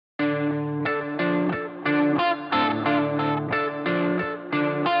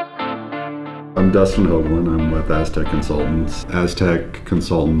I'm Dustin Hoagland. I'm with Aztec Consultants. Aztec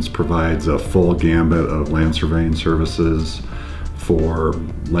Consultants provides a full gambit of land surveying services for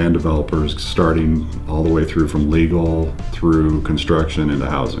land developers, starting all the way through from legal through construction into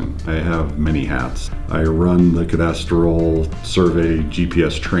housing. I have many hats. I run the cadastral survey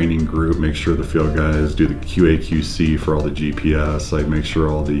GPS training group, make sure the field guys do the QA/QC for all the GPS. I make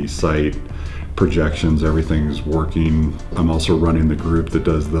sure all the site projections, everything's working. I'm also running the group that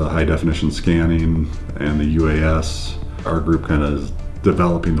does the high definition scanning and the UAS. Our group kind of is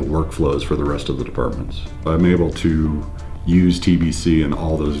developing the workflows for the rest of the departments. I'm able to use TBC in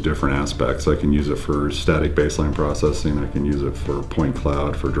all those different aspects. I can use it for static baseline processing. I can use it for point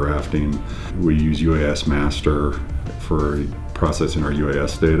cloud, for drafting. We use UAS Master for processing our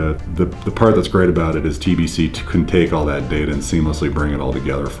UAS data. The part that's great about it is TBC can take all that data and seamlessly bring it all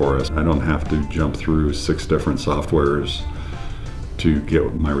together for us. I don't have to jump through 6 different softwares to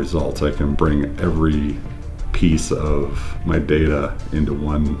get my results. I can bring every piece of my data into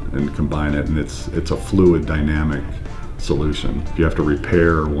one and combine it, and it's a fluid, dynamic solution. If you have to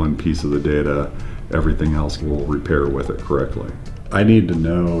repair one piece of the data, everything else will repair with it correctly. I need to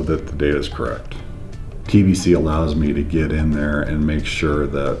know that the data is correct. TBC allows me to get in there and make sure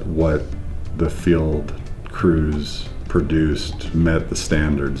that what the field crews produced met the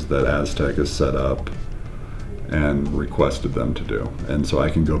standards that Aztec has set up and requested them to do. And so I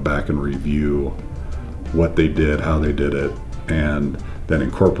can go back and review what they did, how they did it, and then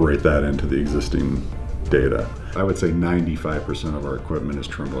incorporate that into the existing data. I would say 95% of our equipment is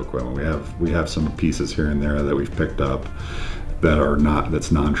Trimble equipment. We have some pieces here and there that we've picked up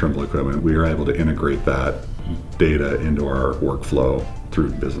that's non-Trimble equipment. We are able to integrate that data into our workflow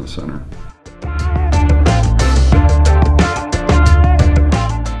through Business Center.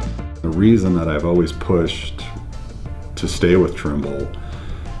 The reason that I've always pushed to stay with Trimble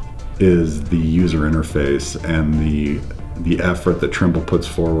is the user interface and the effort that Trimble puts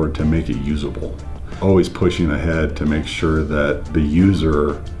forward to make it usable. Always pushing ahead to make sure that the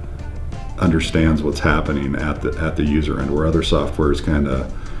user understands what's happening at the user end, where other softwares kind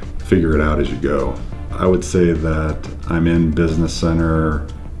of figure it out as you go. I would say that I'm in Business Center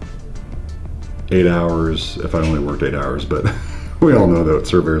 8 hours, if I only worked 8 hours, but we all know that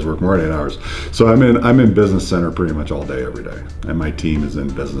surveyors work more than 8 hours. So I'm in Business Center pretty much all day, every day. And my team is in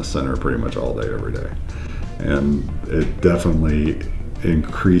Business Center pretty much all day, every day. And it definitely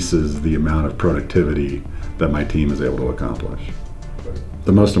increases the amount of productivity that my team is able to accomplish.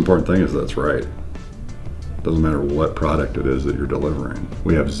 The most important thing is that's right. Doesn't matter what product it is that you're delivering.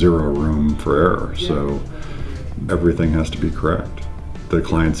 We have 0 room for error, so everything has to be correct. The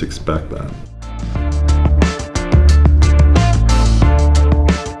clients expect that.